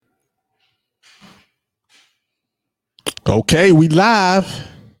Okay, we live.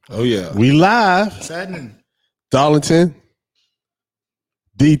 Oh, yeah. We live. What's happening? Darlington,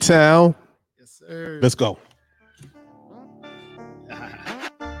 D-Town. Yes, sir. Let's go.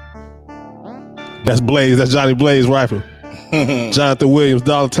 That's Blaze. That's Johnny Blaze rifle. Jonathan Williams,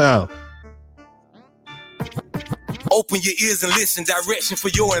 Darlington. Open your ears and listen, direction for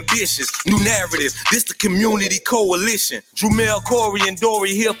your ambitions. New narrative, this the community coalition. Drumel, Corey, and Dory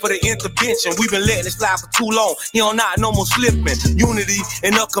here for the intervention. We've been letting it slide for too long. No more slipping. Unity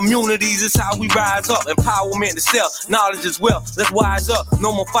in our communities is how we rise up. Empowerment to self, knowledge as well. Let's wise up.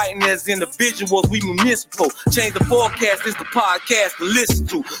 No more fighting as individuals, we municipal. Change the forecast, this the podcast to listen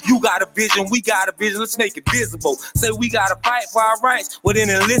to. You got a vision, we got a vision, let's make it visible. Say we gotta fight for our rights, well then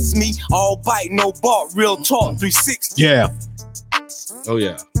enlist me. All bite, no bark, real talk, 360. Yeah. Oh,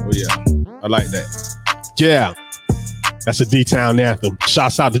 yeah. Oh, yeah. I like that. Yeah. That's a D-Town anthem.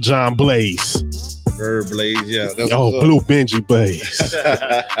 Shouts out to John Blaze. Bird Blaze, yeah. That's Blue Benji Blaze.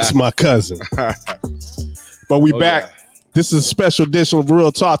 That's my cousin. But we back. Yeah. This is a special edition of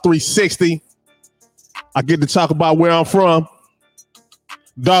Real Talk 360. I get to talk about where I'm from.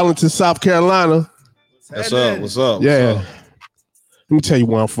 Darlington, South Carolina. What's up? What's up? Yeah. What's up? Let me tell you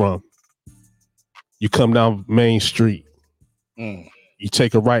where I'm from. You come down Main Street. You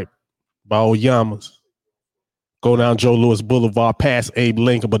take a right by Old Yamas. Go down Joe Louis Boulevard, past Abe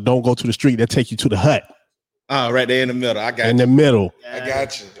Lincoln, but don't go to the street that take you to the hut. Right there in the middle. I got you. In the middle. I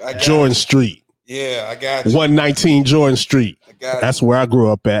got you. Jordan Street. Yeah, I got you. 119 Jordan Street. I got you. That's where I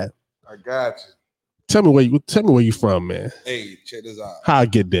grew up at. I got you. Tell me where you from, man. Hey, check this out. How I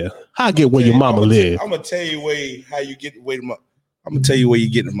get there? How I get where your mama live? I'm gonna tell you how you get the way to my. I'm gonna tell you where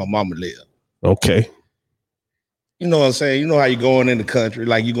you get to my mama live. Okay. You know what I'm saying? You know how you going in the country,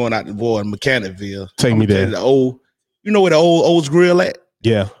 like you going out the board in Mechanicville. Take me there. You know where the old Old's Grill at?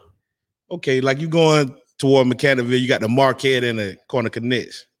 Yeah. Okay, like you going toward Mechanicville, you got the Marquette in the corner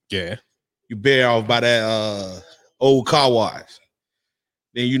connects. Yeah. You bear off by that old car wash.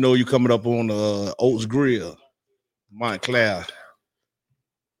 Then you know you coming up on the Oats Grill, Montclair,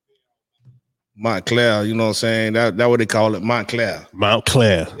 you know what I'm saying? That what they call it, Montclair.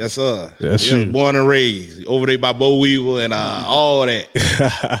 Montclair. Yes, sir. That's true. Born and raised over there by Bo Weaver and all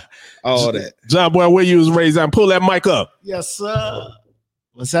that. All that. John Boy, where you was raised at? Pull that mic up. Yes, sir.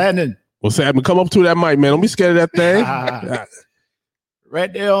 What's happening? What's happening? Come up to that mic, man. Don't be scared of that thing.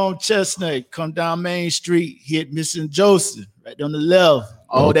 Right there on Chestnut. Come down Main Street, hit Missing Joseph. Right on the left.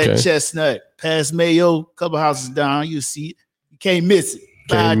 All that Chestnut. Past Mayo, couple houses down. You see it. You can't miss it.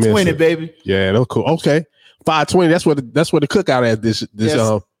 520, baby. Yeah, that's cool. Okay. 520. That's where the cookout at this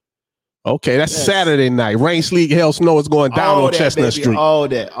Yes. Okay, that's Saturday night. Rain, sleet, hell, snow is going down all on that, Chestnut baby. Street. All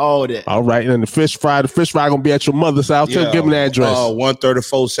that. All right, and the fish fry gonna be at your mother's house. Yeah, Give them the address.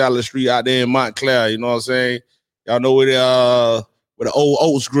 134 Salad Street out there in Montclair. You know what I'm saying? Y'all know where the old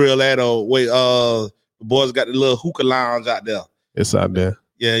Oats Grill at, or where the boys got the little hookah lounge out there. It's out there.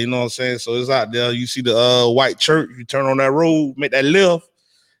 Yeah, you know what I'm saying? So it's out there. You see the white church, you turn on that road, make that left,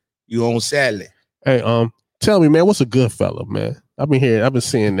 you on Sally. Hey, tell me, man, what's a good fella, man? I've been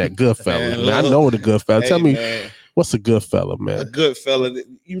seeing that good fella. Man, I know the good fella. Tell me, man, what's a good fella, man? A good fella.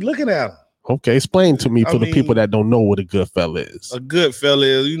 You looking at him. Okay, explain to me the people that don't know what a good fella is. A good fella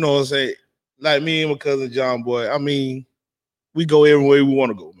is, you know what I'm saying? Like me and my cousin John Boy. I mean, we go everywhere we want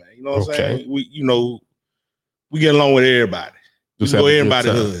to go, man. You know what I'm saying? We get along with everybody. We go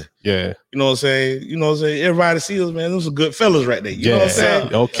everybody's hood. Yeah. You know what I'm saying? Everybody sees us, man. Those are good fellas right there. You know what I'm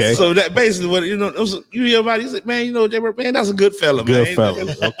saying? Okay. So that basically what you hear everybody say, man, man, that's a good fella, good man. Fella.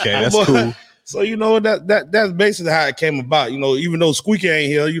 Okay, that's cool. So that's basically how it came about. Even though Squeaky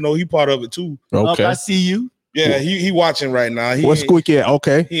ain't here, he part of it too. Okay. I see you. Yeah, he watching right now. What's Squeaky at?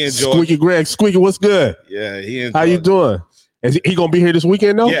 Okay. He enjoyed. Squeaky Greg. Squeaky, what's good? Yeah, he enjoyed. How you doing? Is he gonna be here this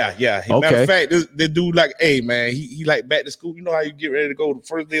weekend though? Yeah. Matter of fact, this dude like, hey man, he like back to school. You know how you get ready to go the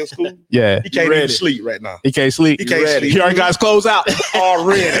first day of school? Yeah. He can't even sleep right now. He can't sleep. He can't sleep. He already got his clothes out.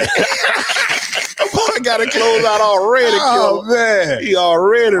 Already. Boy got his clothes out already. Oh man. He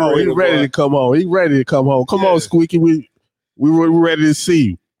already ready to come home. He ready to come home. Come on, Squeaky. We ready to see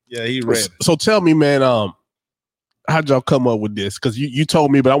you. Yeah, he ready. So tell me, man, how'd y'all come up with this? Because you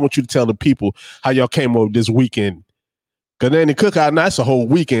told me, but I want you to tell the people how y'all came up with this weekend. Because then the cookout, now it's a whole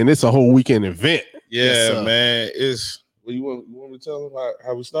weekend. It's a whole weekend event. Yeah, man. You want me to tell them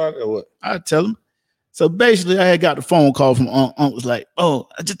how we started or what? I tell him. So basically, I had got the phone call from Unc. Unc was like, "Oh,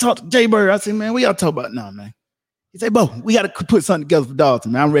 I just talked to Jay Bird." I said, "Man, what y'all talk about now, man?" He said, "Bo, we got to put something together for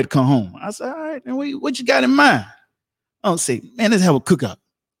Dalton, man. I'm ready to come home." I said, "All right, then what you got in mind?" Unc said, "Man, let's have a cookout."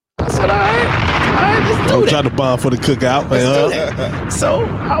 I said, "All right, let's do that." I'm trying to bond for the cookout. Let's do that. So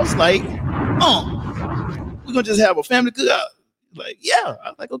I was like, we're gonna just have a family cookout. Like, yeah. I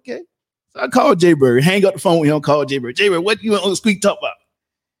was like, okay. So I called Jay Bird, hang up the phone with him, call Jay Bird. Jay Bird, what you want on the Squeak talk about?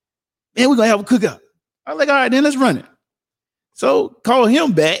 Man, we're gonna have a cookout. I was like, all right, then let's run it. So call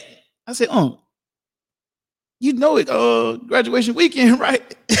him back. I said, you know it, graduation weekend,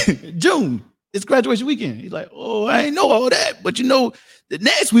 right? June. It's graduation weekend. He's like, oh, I ain't know all that. But you know, the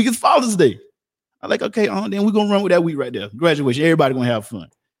next week is Father's Day. I'm like, okay, then we're gonna run with that week right there. Graduation, everybody gonna have fun.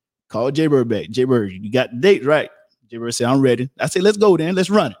 Call Jay Bird back. Jay Bird, you got the date right. Jay Bird said, I'm ready. I said, let's go then, let's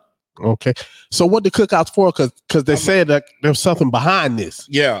run it. Okay. So what the cookouts for? Because they said that there's something behind this.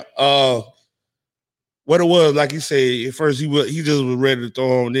 Yeah. What it was, like you said, at first he just was ready to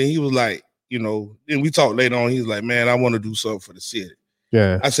throw him. Then he was like, you know, then we talked later on. He's like, man, I want to do something for the city.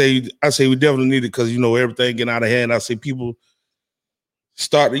 Yeah. I say we definitely need it because, you know, everything getting out of hand. I say people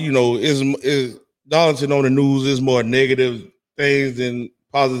start to, you know, is Darlington on the news is more negative things than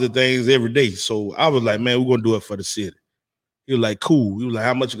positive things every day. So I was like, man, we're going to do it for the city. He was like, cool. He was like,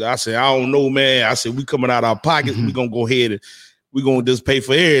 how much? I said, I don't know, man. I said, we coming out of our pockets. We're going to go ahead and we're going to just pay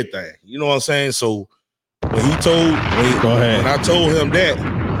for everything. You know what I'm saying? So when I told him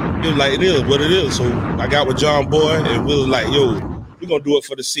that, he was like, it is what it is. So I got with John Boy and we was like, yo, we're going to do it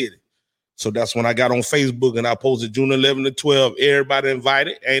for the city. So that's when I got on Facebook and I posted June 11 to 12. Everybody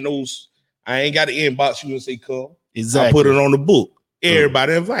invited. I ain't got an inbox you and say come. Exactly. I put it on the book.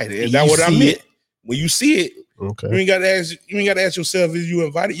 Everybody invited. And that's what I meant. When you see it, okay, you ain't got to ask yourself, is you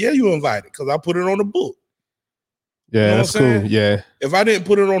invited? Yeah, you invited because I put it on the book. Yeah, you know that's cool. Yeah. If I didn't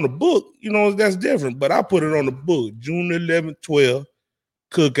put it on the book, you know, that's different. But I put it on the book. June 11th, 12th,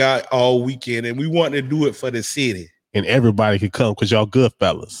 cookout all weekend. And we want to do it for the city. And everybody can come because y'all good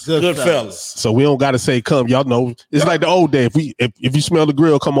fellas. Good fellas. So we don't got to say come. Y'all know it's like the old day. If you smell the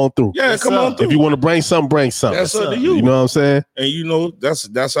grill, come on through. Yeah, come on through. If you want to bring something, bring something. That's up to you. You know what I'm saying? And you know,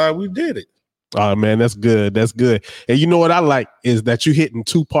 that's how we did it. Oh man, that's good. That's good. And you know what I like is that you hitting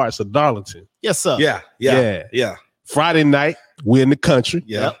two parts of Darlington. Yes, sir. Yeah. Friday night, we're in the country.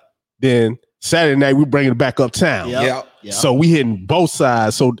 Yeah. Then Saturday night, we bring it back uptown. Yeah. So we hitting both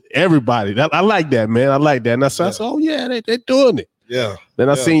sides. So everybody, I like that, man. I like that. And I said, oh yeah, they're doing it. Yeah. Then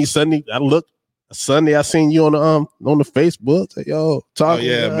I seen you Sunday. I seen you on the Facebook. Say, yo, talking. Oh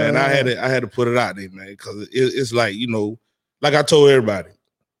yeah, man. I had to put it out there, man, because it's like, you know, like I told everybody,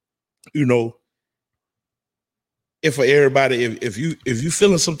 you know, if for everybody, if you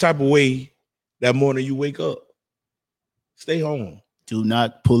feeling some type of way that morning you wake up, stay home. Do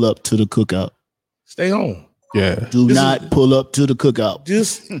not pull up to the cookout. Stay home. Yeah. Do not pull up to the cookout.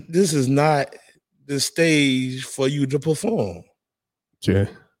 This is not the stage for you to perform. Yeah.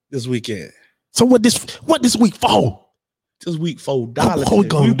 This weekend. So what this week for? This week $4. What we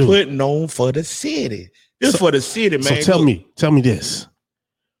gonna do? Putting on for the city. This for the city, man. So tell me this.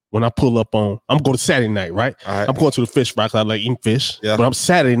 When I pull up I'm going to Saturday night, right? All right. I'm going to the fish fry because I like eating fish. Yeah. But I'm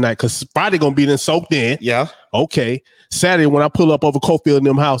Saturday night because Friday going to be then soaked in. Yeah. Okay. Saturday when I pull up over Cofield in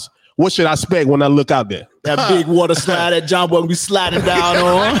them house, what should I expect when I look out there? That big water slide that John Boy be sliding down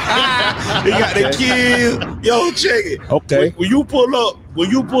on. They got the kids. Yo, check it. Okay. When you pull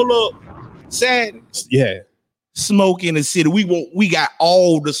up Saturday, yeah, smoke in the city. We got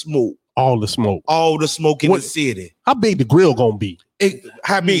all the smoke. All the smoke. All the smoke in the city. How big the grill gonna be?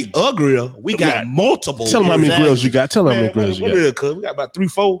 How big a grill? We got multiple. Tell them how many grills you got. Tell them how many grills you got. We got about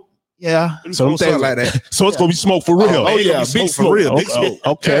 3-4. Yeah. So something like that. So it's gonna be smoke for real. Oh yeah, big smoke for real. Big smoke.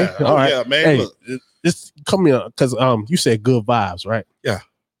 Okay. Yeah. All right. Yeah, man. Hey, look. This come here because you said good vibes, right? Yeah.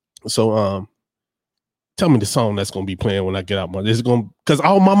 So tell me the song that's gonna be playing when I get out. This is gonna because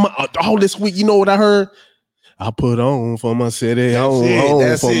all this week, you know what I heard? I put on for my city,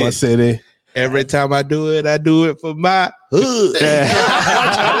 my city. Every time I do it for my hood.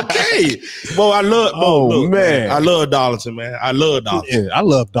 Okay. Boy, I love man. I love Darlington, man. I love Darlington. Yeah, I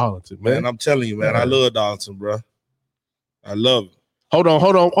love Darlington, man. And I'm telling you, man, I love Darlington, bro. I love it. Hold on.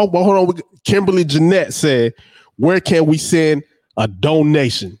 Hold on. Kimberly Jeanette said, where can we send a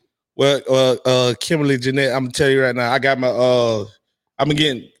donation? Well, Kimberly Jeanette, I'm gonna tell you right now, I got my I'm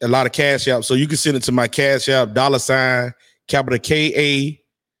getting a lot of cash out, so you can send it to my cash app, $ capital KAOS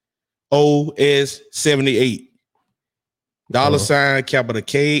 78. $ capital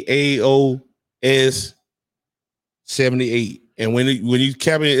KAOS 78. And when you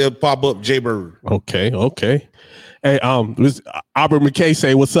cap it, it'll pop up Jay Bird. Okay. Hey, Albert McKay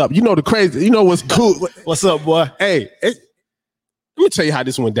say, what's up? You know the crazy, you know what's cool? What's up, boy? Hey, let me tell you how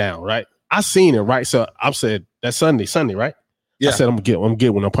this went down, right? I seen it, right? So I said that's Sunday, right? Yeah. I said I'm gonna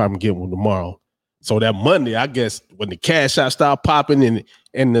get one. I'm probably getting one tomorrow. So that Monday, I guess when the cash out started popping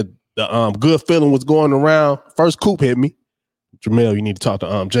and the good feeling was going around, first coup hit me. Jamel, you need to talk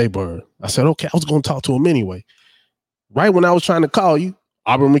to Jay Bird. I said, okay, I was going to talk to him anyway. Right when I was trying to call you,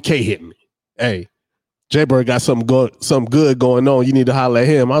 Aubrey McKay hit me. Hey, Jay Bird got something good going on. You need to holler at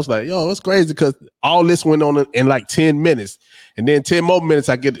him. I was like, yo, it's crazy because all this went on in like 10 minutes. And then 10 more minutes,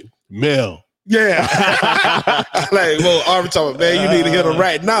 I get Mel. Yeah. Like, well, Aubrey talking, man, you need to hit him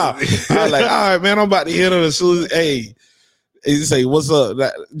right now. I was like, all right, man, I'm about to hit him as soon as, hey. He say, what's up?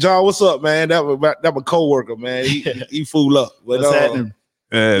 John, what's up, man? That was co-worker, man. He fool up. But, what's happening?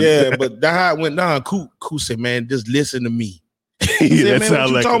 Yeah, but that's how it went down. Cool said, man, just listen to me. He said, man, what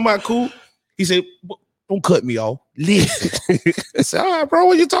you talking about, Cool? He said, don't cut me off. Listen. I said, all right, bro,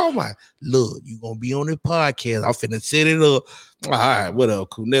 what you talking about? Look, you gonna be on the podcast. I'm finna set it up. All right, what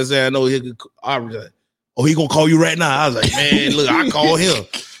up, Cool? Next thing I know, he gonna call you right now. I was like, man, look, I call him.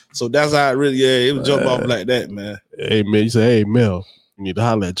 So that's how it really, it was jump off like that, man. Hey, man, you say, hey, Mel, you need to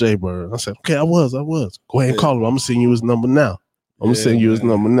holler at Jay Bird. I said, okay, I was. Go ahead and call him. I'm going to send you his number now.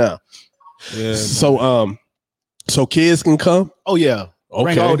 Yeah. So kids can come? Oh, yeah. Okay.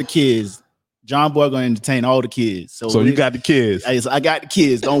 Bring all the kids. John Boy going to entertain all the kids. So you got the kids? I got the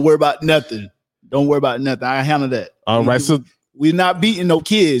kids. Don't worry about nothing. I handle that. All right, so we're not beating no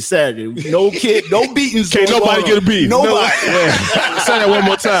kids Saturday. No beatings. Can't nobody get a beating. Nobody. Yeah. Say that one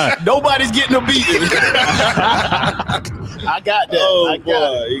more time. Nobody's getting a beating. I got that. Oh,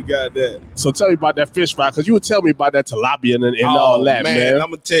 boy, he got that. So tell me about that fish fry, because you would tell me about that tilapia and all that, man. I'm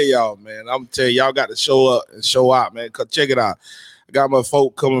going to tell y'all, man. Y'all got to show up and show out, man. Cause check it out. I got my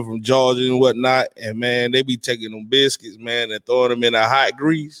folk coming from Georgia and whatnot, and, man, they be taking them biscuits, man, and throwing them in a hot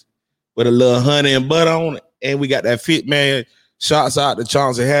grease with a little honey and butter on it. And we got that fit, man. Shots out to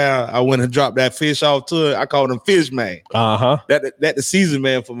Chauncey Howell. I went and dropped that fish off to it. I called him Fish Man. That the season,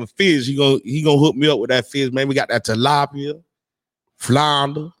 man, for my fish. He gonna hook me up with that fish, man. We got that tilapia,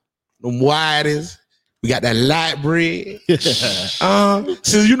 flounder, them whiteys. We got that light bread.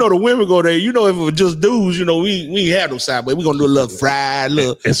 Since you know the women go there, you know if it was just dudes, you know we ain't have no side, but we gonna do a little fried,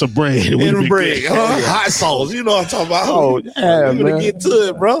 and some bread, hot sauce. You know what I'm talking about? Oh yeah, we finna get to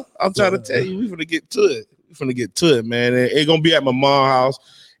it, bro. I'm trying to tell you, we finna get to it. Man. It's gonna be at my mom's house,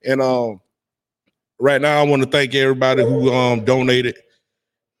 and right now I want to thank everybody who donated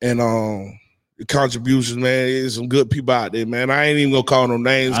and the contributions, man. There's some good people out there, man. I ain't even gonna call no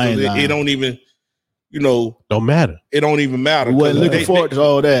names because it don't even. Don't matter. It don't even matter. We wasn't looking forward to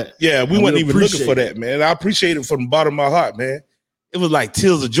all that. Yeah, we wasn't even looking for that, man. I appreciate it from the bottom of my heart, man. It was like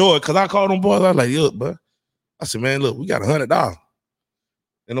tears of joy because I called them boys. I was like, look, bro. I said, man, look, we got $100.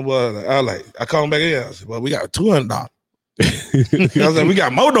 And the boy, I called him back in. I said, well, we got $200. I was like, we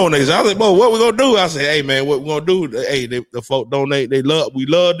got more donations. I was like, boy, what we gonna do? I said, hey, man, what we gonna do? Hey, the folk donate. We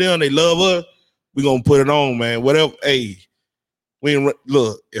love them. They love us. We gonna put it on, man. Whatever. Hey.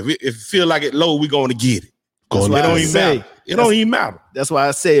 Look, if it feel like it low, we going to get it. It don't even matter. That's why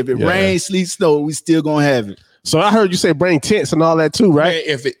I say if it rains, sleet, snow, we still gonna have it. So I heard you say bring tents and all that too, right?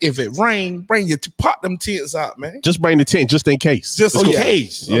 Man, if it rain, pop them tents out, man. Just bring the tent, just in case. Just in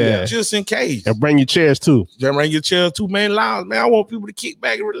case. Yeah. Just in case. And bring your chairs too. Bring your chairs too, man. Lounge, man. I want people to kick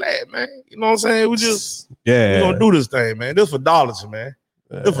back and relax, man. You know what I'm saying? We gonna do this thing, man. This for dollars, man.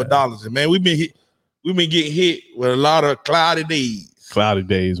 This for dollars, man. We've been getting hit with a lot of cloudy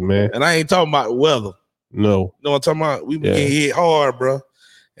days, man. And I ain't talking about the weather. No. You know what I'm talking about? We been getting hit hard, bro.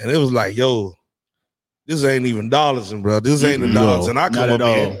 And it was like, yo, this ain't even dollars, bro. This ain't the dollars. And I come up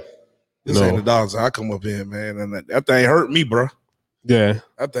in. This ain't the dollars. I come up in, man. And that thing hurt me, bro. Yeah.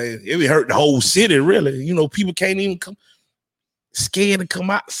 That thing, it hurt the whole city, really. You know, people can't even come. Scared to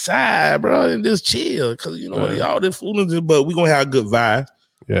come outside, bro, and just chill. Because, you know, all this foolishness, but we're going to have a good vibe.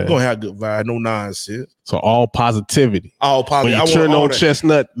 Yeah. We're gonna have a good vibe, no nonsense. So all positivity. All positive. When you turn on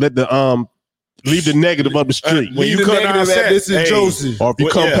Chestnut, let the leave the negative up the street. When you come down this is Joseph. Or if you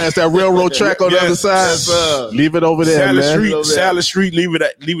come past that railroad track on the other side, leave it over there, Sally Street, leave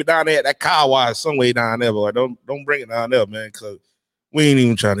it down there at that car wash somewhere down there, boy. Don't bring it down there, man, because we ain't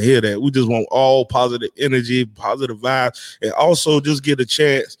even trying to hear that. We just want all positive energy, positive vibes, and also just get a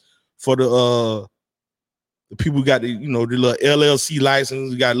chance for the people who got the little LLC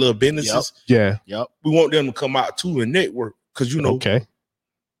license, we got little businesses. Yep. We want them to come out too and network because okay.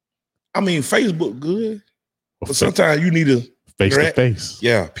 I mean, Facebook good, but sometimes you need to face to face.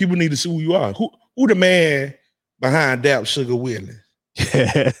 Yeah, people need to see who you are. Who the man behind Dap Sugar Willie?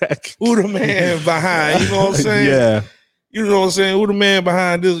 Who the man behind? You know what I'm saying? Yeah. You know what I'm saying? Who the man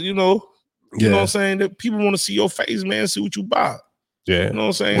behind this? You know what I'm saying? That people want to see your face, man. See what you buy. Yeah. You know what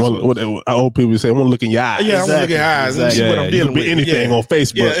I'm saying? What old people say, I want to look in your eyes. Yeah, I want to look in your eyes and see what I'm dealing with. Anything on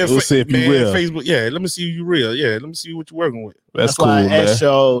Facebook. Yeah, we'll see if you real. Facebook, let me see if you real. Yeah, let me see what you're working with. That's cool, why I asked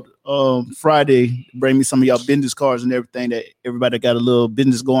y'all Friday, bring me some of y'all business cards and everything that everybody got a little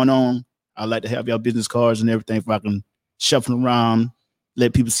business going on. I'd like to have y'all business cards and everything if I can shuffle around,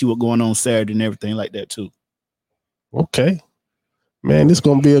 let people see what's going on Saturday and everything like that too. Okay. Man, this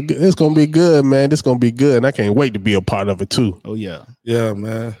gonna be good, man. This gonna be good, and I can't wait to be a part of it too. Oh yeah,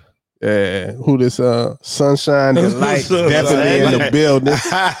 man. Yeah, who this Sunshine Delight definitely in the building. That's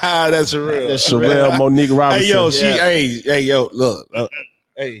Sherelle. That's Sherelle Monique Robinson. Hey yo, look,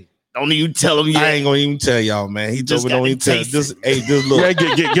 hey. Don't even tell him yet. I ain't gonna even tell y'all, man. He just don't even tell. Just look.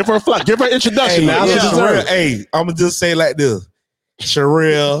 Yeah, give her a flock. Give her an introduction now. Hey, I'm gonna just say like this: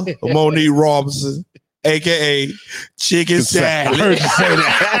 Sherelle Monique Robinson, aka Chicken Salad. I heard you say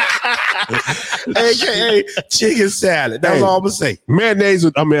that. AKA Chicken Salad. That's all I'm gonna say. Mayonnaise.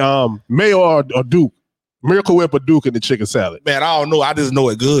 Mayo or Duke. Miracle Whip or Duke in the chicken salad. Man, I don't know. I just know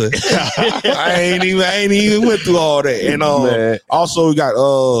it good. I ain't even went through all that. And also we got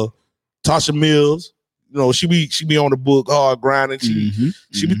Tasha Mills. You know, she be on the book hard grinding.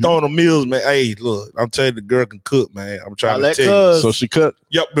 She be throwing the meals, man. Hey, look, I'm telling you, the girl can cook, man. I'm trying to tell you. So she cook?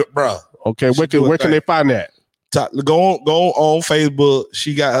 Yep, bro. Okay, where can they find that? Go on Facebook.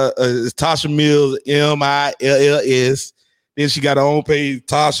 She got it's Tasha Mills, MILLS. Then she got her own page,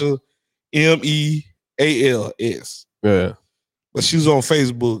 Tasha MEALS. Yeah. But she was on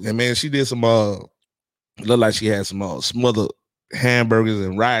Facebook, and man, she did some looked like she had some smothered hamburgers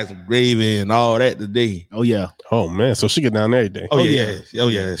and rice and gravy and all that today. Oh yeah. Oh man, so she get down every day. Oh yeah.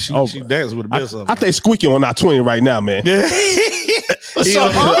 She dances with the best of them. I think Squeaky on I-20 right now, man. Yeah.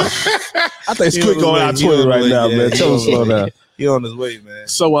 I think Squeaky on I-20 right now, man. Tell him slow down. He on his way, man.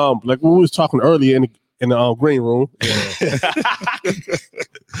 So like when we was talking earlier in the green room,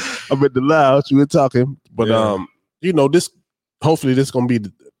 I'm at the lounge. We were talking, but you know, hopefully this gonna be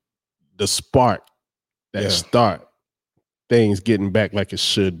the spark that start things getting back like it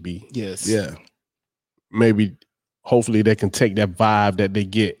should be. Yes. Yeah. Maybe, hopefully they can take that vibe that they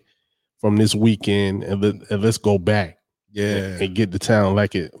get from this weekend and let's go back. Yeah. And get the town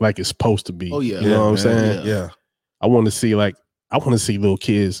like it's supposed to be. Oh yeah. You know what I'm saying? Yeah. I want to see little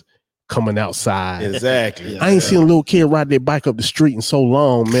kids coming outside. Exactly. I ain't seen a little kid ride their bike up the street in so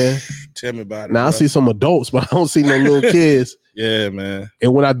long, man. Tell me about it. Now I see some adults, but I don't see no little kids. Yeah, man.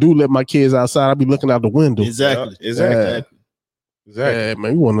 And when I do let my kids outside, I be looking out the window. Exactly. Yeah,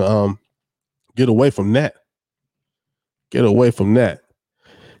 man, we want to get away from that.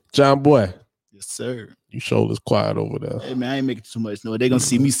 John Boy. Yes, sir. You shoulders quiet over there. Hey man, I ain't making too much noise. They gonna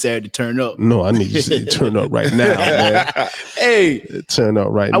see me Saturday turn up. No, I need you to turn up right now, man. Hey, turn up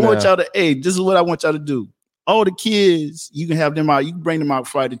right now. I want y'all to. Hey, this is what I want y'all to do. All the kids, you can have them out. You can bring them out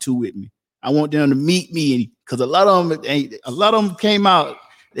Friday too with me. I want them to meet me because a lot of them came out.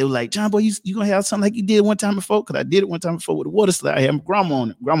 They were like, John Boy, you gonna have something like you did one time before? Because I did it one time before with the water slide. I had my grandma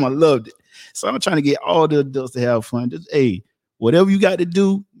on it. Grandma loved it. So I'm trying to get all the adults to have fun. Just, hey, whatever you got to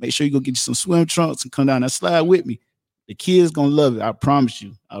do, make sure you go get you some swim trunks and come down that slide with me. The kids gonna love it. I promise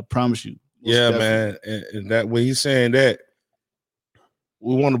you. Yeah, man. And that when he's saying that,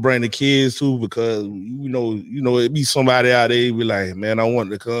 we want to bring the kids too because you know it be somebody out there be like, man, I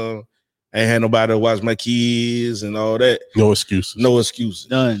want to come. I ain't had nobody to watch my kids and all that. No excuses. None.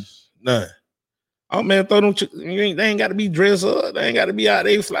 Oh man, throw them. They ain't got to be dressed up. They ain't got to be out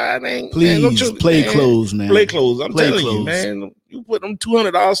there flying. Please, play clothes, man. Play clothes. I'm telling you, man. You put them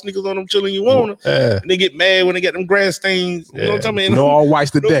 $200 sneakers on them, chilling. You want them, and they get mad when they get them grass stains. You know what I'm talking about? No all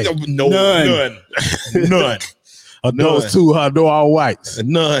whites today. None. Adults too, no all whites.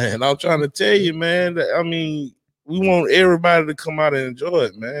 None. I'm trying to tell you, man. That, we want everybody to come out and enjoy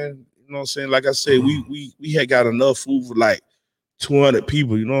it, man. You know what I'm saying? Like I said, we had got enough food for like 200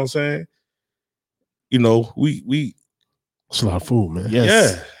 people. You know what I'm saying? You know, we it's a lot of food, man.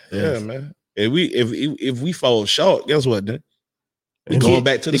 Yes. Yeah, man. If we fall short, guess what? Then we going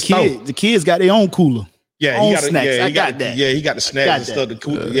back to the store. The kids got their own cooler. Yeah, he got snacks. I got that. Yeah, he got the snacks and stuff. The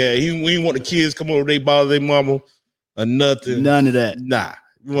cooler. Yeah, we didn't want the kids come over. They bother their mama or nothing. None of that. Nah,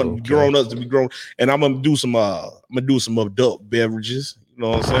 we want grown ups to be grown. And I'm gonna do some adult beverages. You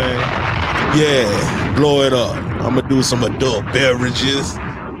know what I'm saying? Yeah, blow it up. I'm gonna do some adult beverages. You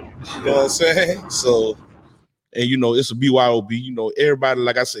know what I'm saying? So, and you know, it's a BYOB. You know, everybody,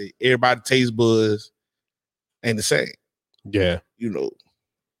 like I say, everybody taste buds ain't the same. Yeah. You know,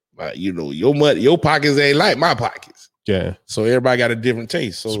 like, you know, your money, your pockets ain't like my pockets. Yeah. So everybody got a different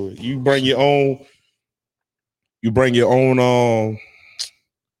taste. So you bring your own drink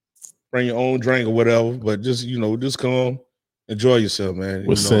or whatever, but just, you know, just come Enjoy yourself, man.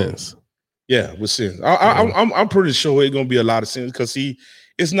 With sense. Yeah, with sense. I'm pretty sure it's gonna be a lot of sense because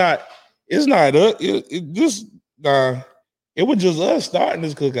it's not it was just us starting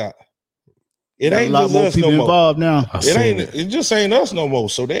this cookout. It ain't just us no more. Involved now. It just ain't us no more.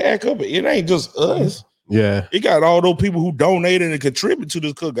 So they act up. It ain't just us. Yeah. It got all those people who donated and contribute to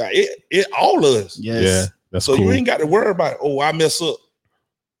this cookout. It all of us. Yes. Yeah. That's so cool. you ain't got to worry about, I mess up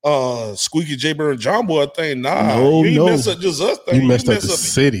Squeaky J Bird and John Boy thing. Nah, you ain't mess up just us thing. You messed up the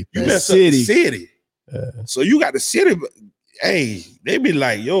city. You messed up the city. So you got the city. Hey, they be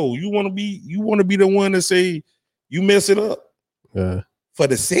like, yo, you want to be the one to say you mess it up. Yeah. For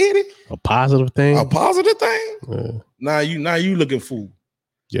the city? A positive thing? A positive thing? Yeah. Now you looking fool.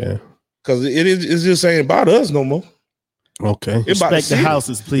 Yeah. Because it's just ain't about us no more. Okay. Respect the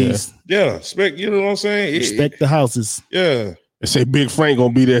houses, please. Yeah. Respect, you know what I'm saying? Respect the houses. Yeah. They say Big Frank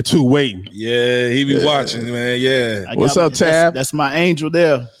gonna be there too, waiting. Yeah, he be watching, man. Yeah. What's up, Tab? That's my angel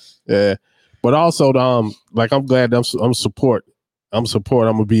there. Yeah. But also, like I'm glad I'm support. I'm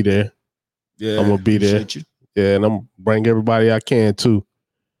gonna be there. Yeah. I'm gonna be there. You. Yeah, and I'm bring everybody I can too.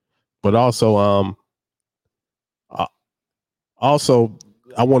 But also,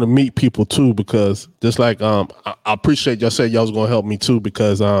 I want to meet people too because just like I appreciate y'all said y'all was gonna help me too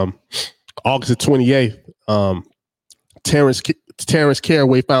because August the 28th, Terrence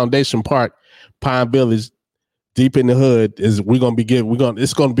Caraway Foundation Park, Pine Village, deep in the hood is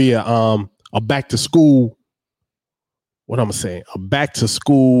it's gonna be a back to school. What I'm saying, a back to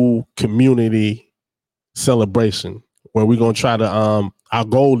school community celebration where we're gonna try to our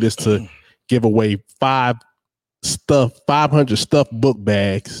goal is to give away 500 stuffed book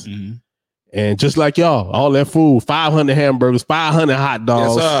bags. Mm-hmm. And just like y'all, all that food, 500 hamburgers, 500 hot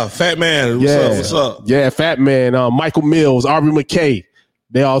dogs. Yes, Fat Man. What's up? Yeah, Fat Man, Michael Mills, Aubrey McKay.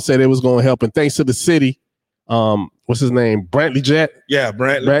 They all said it was going to help. And thanks to the city, what's his name? Brantley Jet. Yeah,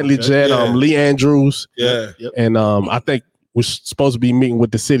 Brantley Jet, Lee Andrews. Yeah. And I think we're supposed to be meeting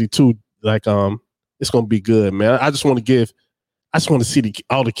with the city too. Like, it's going to be good, man. I just want to see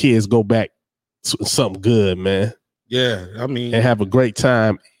all the kids go back to something good, man. Yeah, I mean. And have a great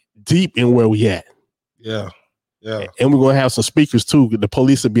time deep in where we at. Yeah. Yeah. And we're going to have some speakers too. The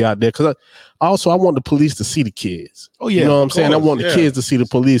police will be out there. Because I want the police to see the kids. Oh, yeah. You know what I'm saying? I want the kids to see the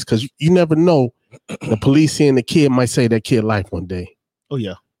police because you never know. The police seeing the kid might save that kid life one day. Oh,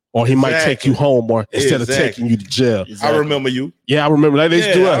 yeah. Or he might take you home or instead of taking you to jail. I remember you. Yeah, I remember. Like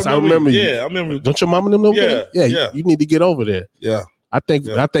they do us. I remember you. Yeah, I remember you. Don't your mama them know that? Yeah. You need to get over there. Yeah. I think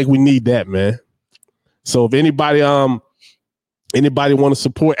we need that, man. So if anybody want to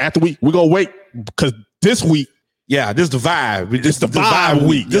support after we're gonna wait because this week. Yeah, this is the vibe. This is the vibe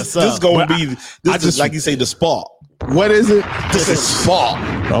week. This is gonna be like you say, the spark. What is it? This is spark.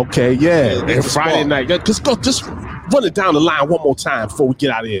 Okay, yeah. And Friday spark. night. Just run it down the line one more time before we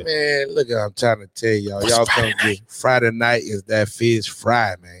get out of here. Man, look, I'm trying to tell y'all. Y'all come get Friday night is that fish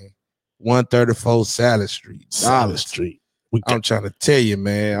fry, man. 134 Salad Street. I'm trying to tell you,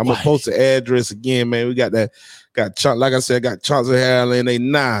 man. I'm gonna post the address again, man. We got like I said, got Chauncey Harlan. They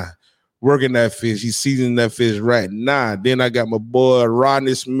working that fish. He's seasoning that fish right now. Then I got my boy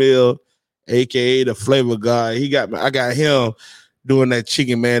Rodney Smith, aka the Flavor God. I got him doing that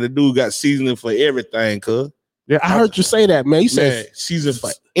chicken, man. The dude got seasoning for everything, cuz. Yeah, I heard you say that, man. You said season for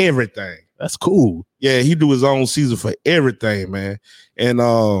everything. That's cool. Yeah, he do his own season for everything, man. And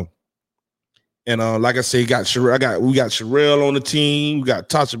like I said, we got Sherelle on the team. We got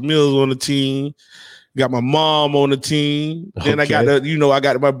Tasha Mills on the team. Got my mom on the team. Then I got I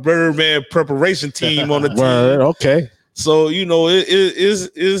got my Birdman preparation team on the team. Okay. So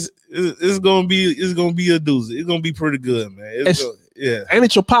it's gonna be a doozy. It's gonna be pretty good, man. Ain't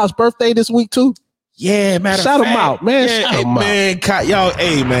it your pop's birthday this week too? Yeah, man. Shout him out, man. Shout him out. Y'all,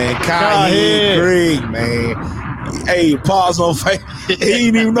 hey, man. Kyle Greg, man. Hey, pause on face. He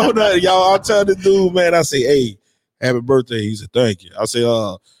didn't even know that, y'all. I tell the dude, man, I say, hey, happy birthday. He said, thank you. I say,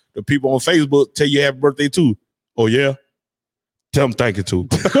 the people on Facebook tell you happy birthday too. Oh, yeah? Tell them thank you too.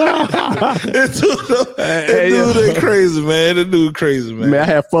 That dude crazy, man. That dude crazy, man. Man, I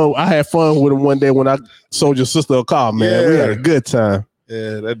had fun with him one day when I sold your sister a car, man. Yeah. We had a good time.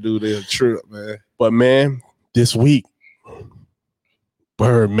 Yeah, that dude is a trip, man. But man, this week,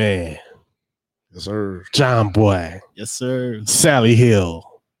 Birdman. Yes, sir. John Boy. Yes, sir. Sally Hill.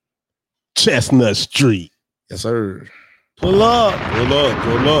 Chestnut Street. Yes, sir. Pull up.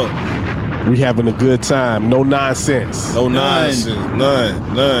 We having a good time. No nonsense. None.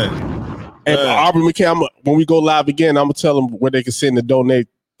 And Aubrey McKay, when we go live again, I'm gonna tell them where they can send the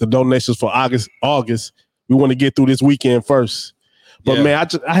donations for August. We want to get through this weekend first. But man,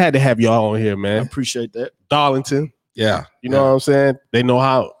 I had to have y'all on here, man. I appreciate that. Darlington, Yeah. You know what I'm saying? They know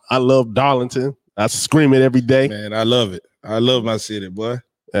how I love Darlington. I scream it every day. Man, I love it. I love my city, boy.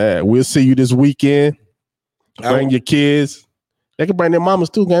 We'll see you this weekend. Bring your kids. They can bring their mamas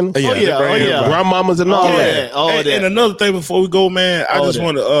too, can they? Grandmamas and all that. And another thing before we go, man, I just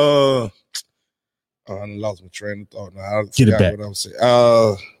want to I lost my train of thought now. I Get it back. What I'm saying.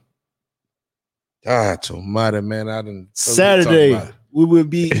 God almighty, man. I didn't Saturday. We will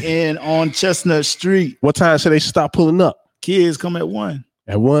be on Chestnut Street. What time should they start pulling up? Kids come at 1.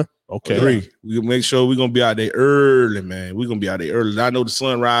 At 1? Okay. 3. We'll make sure we're gonna be out there early, man. We're gonna be out there early. I know the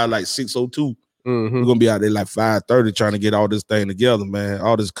sunrise like 6:02. We're gonna be out there like 5:30 trying to get all this thing together, man.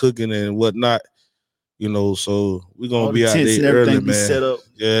 All this cooking and whatnot. You know, so we're gonna be out there early, man. Set up.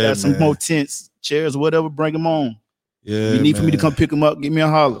 Yeah, got some more tents, chairs, whatever. Bring them on. Yeah, if you need for me to come pick them up, give me a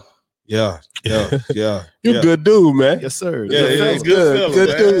holler. Yeah. You're a good dude, man. Yes, sir. Good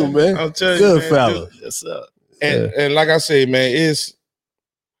dude, man. I'm telling you, man, fella. Yes, sir. And like I say, man,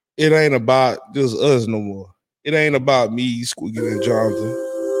 it ain't about just us no more. It ain't about me, Squeaky, and Jonathan.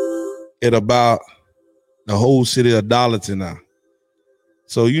 It about the whole city of Darlington now.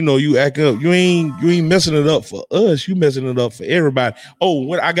 So you acting up. You ain't messing it up for us. You messing it up for everybody. Oh,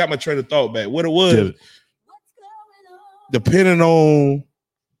 what I got my train of thought back. What it was, depending on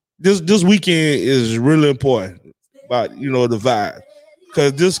this weekend is really important. About the vibe,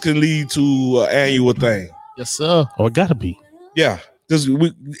 because this can lead to an annual thing. Yes, sir. Oh, it gotta be. Yeah. This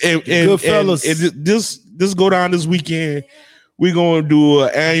go down this weekend. We're gonna do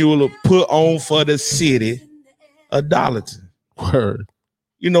an annual put on for the city of Darlington. Word.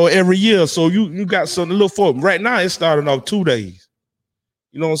 Every year. So you got something to look for. Right now, it's starting off 2 days.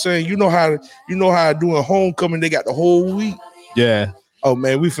 You know what I'm saying? You know how doing homecoming, they got the whole week. Yeah. Oh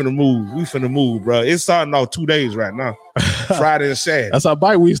man, we finna move, bro. It's starting off 2 days right now. Friday and Saturday. That's our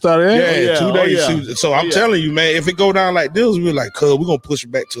bike week started. Yeah, 2 days. So I'm telling you, man, if it go down like this, we're like, we're gonna push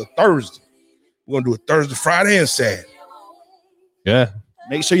it back to a Thursday. We're gonna do it Thursday, Friday, and Saturday. Yeah.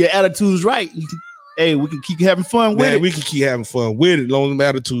 Make sure your attitude's right. We can keep having fun with it. We can keep having fun with it, as long as the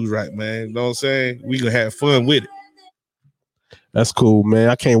attitude's right, man. You know what I'm saying? We can have fun with it. That's cool, man.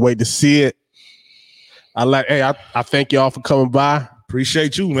 I can't wait to see it. I thank y'all for coming by.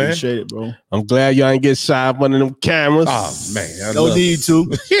 Appreciate you, man. Appreciate it, bro. I'm glad y'all ain't get shy of one of them cameras. Oh, man. No need to.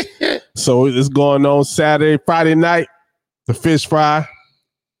 So it's going on Saturday, Friday night, the fish fry.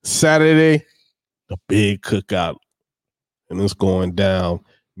 Saturday, the big cookout. And it's going down.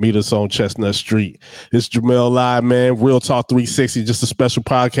 Meet us on Chestnut Street. It's Jamel Live, man. Real Talk 360, just a special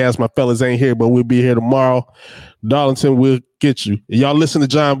podcast. My fellas ain't here, but we'll be here tomorrow. Darlington will get you. Y'all listen to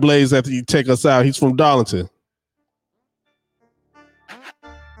John Blaze after you take us out. He's from Darlington.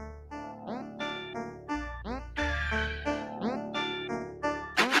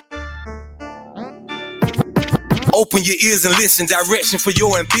 Open your ears and listen, direction for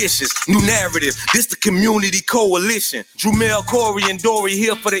your ambitions. New narrative, this the community coalition. Drumel, Corey, and Dory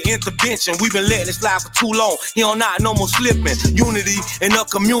here for the intervention. We've been letting it slide for too long. He on not no more slipping. Unity in our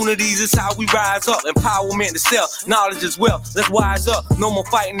communities is how we rise up. Empowerment to self, knowledge as well. Let's wise up. No more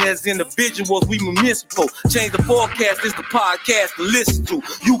fighting as individuals. We municipal. Change the forecast. This the podcast to listen to.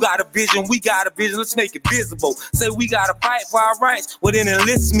 You got a vision, we got a vision. Let's make it visible. Say we gotta fight for our rights. Well then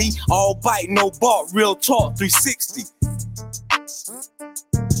enlist me. All bite, no bark. Real Talk 360.